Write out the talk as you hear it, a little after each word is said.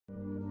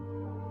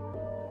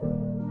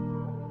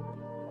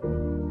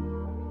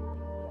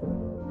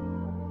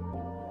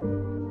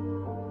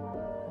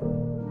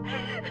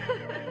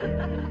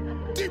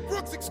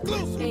Brooks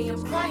exclusive. Hey,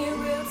 I'm crying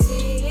real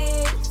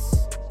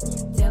tears.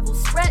 Devil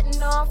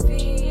spreading all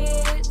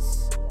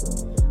fears.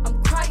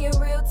 I'm crying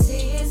real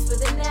tears for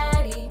the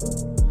natty.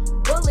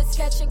 Bullets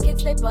catching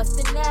kids, they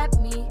busting at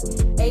me.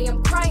 Hey,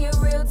 I'm crying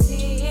real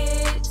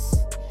tears.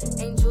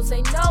 Angels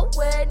ain't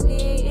nowhere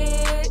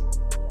near.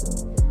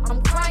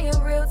 I'm crying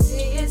real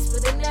tears for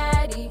the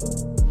natty.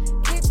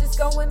 Kids is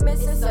going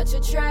missing, such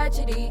a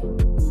tragedy.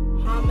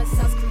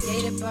 Homicides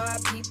created by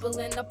people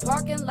in the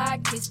parking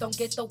lot. Kids don't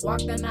get the walk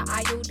down the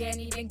aisle, can't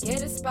even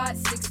get a spot.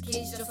 6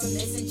 kids just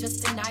missing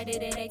just tonight,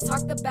 it ain't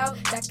talked about.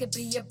 That could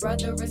be your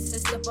brother or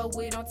sister, but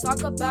we don't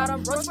talk about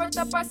them. Roads worked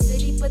up our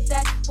city, but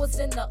that was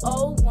in the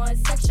old one.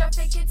 Sex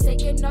trafficking,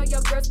 taking all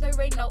your girls, there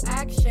ain't no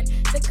action.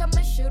 They come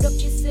and shoot up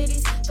your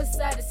cities for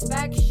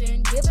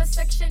satisfaction. Give a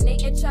Section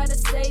 8 and try to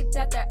say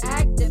that they're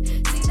active.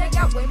 See, they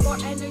got way more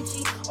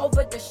energy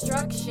over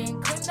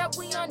destruction. Claim that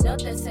we on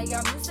nothing, say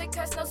our music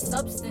has no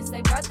substance.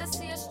 They rather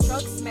see us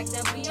truck smack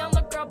than be on the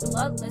girl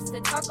bloodless.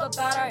 They talk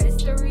about our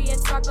history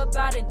and talk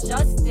about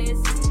injustice.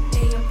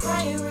 Hey, I'm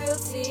crying real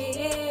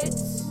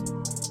tears.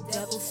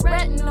 Devil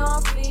spreading all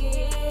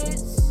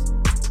fears.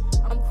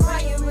 I'm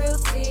crying real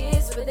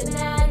tears for the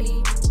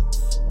natty.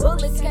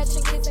 Bullets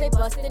catching kids, they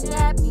busting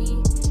at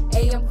me.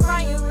 Hey, I'm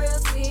crying real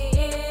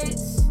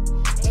tears.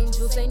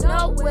 Angels ain't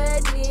nowhere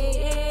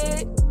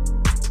near.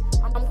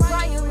 I'm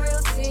crying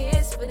real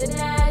tears for the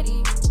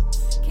natty.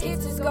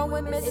 Kids is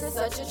going missing,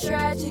 such a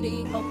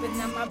tragedy. Hoping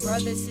that my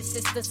brothers and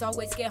sisters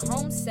always get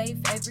home safe.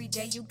 Every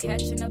day you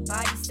catching a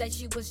body, said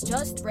she was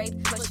just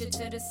raped. Push it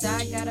to the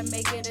side, gotta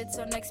make it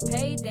until next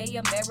payday.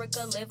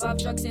 America live off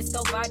drugs and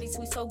still bodies,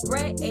 we so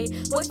great.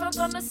 Boy found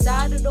on the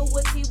side of the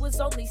woods, he was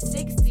only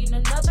 16.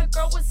 Another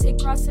girl was hit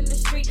crossing the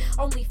street,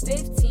 only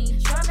 15.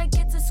 Trying to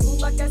get to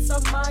school, I guess our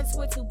minds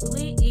were too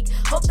bleak.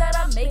 Hope that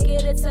I make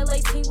it until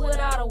 18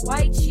 without a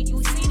white cheek.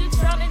 You see the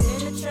drowning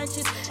in the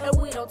trenches, and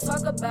we don't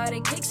talk about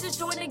it. Kicks is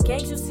joining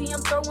gangs, you see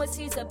I'm throwing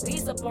C's of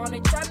B's up on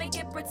it, trying to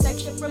get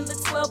protection from the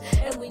 12,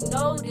 and we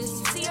know this.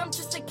 You see I'm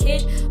just a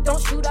kid,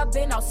 don't shoot, I've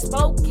been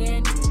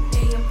outspoken.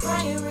 Hey, I'm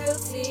crying real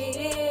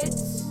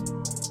tears.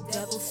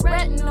 Devil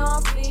spreading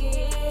all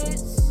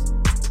fears.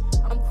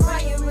 I'm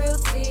crying real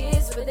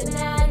tears for the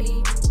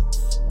natty.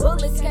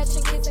 Bullets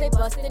catching kids, they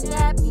busting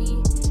at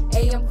me.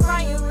 Hey, I'm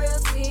crying real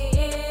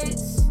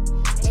tears.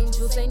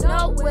 Angels ain't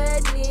nowhere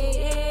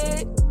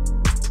near.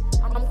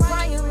 I'm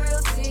crying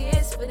real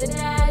tears for the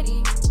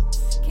natty.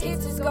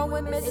 Kids is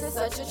going missing,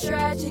 such a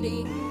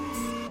tragedy.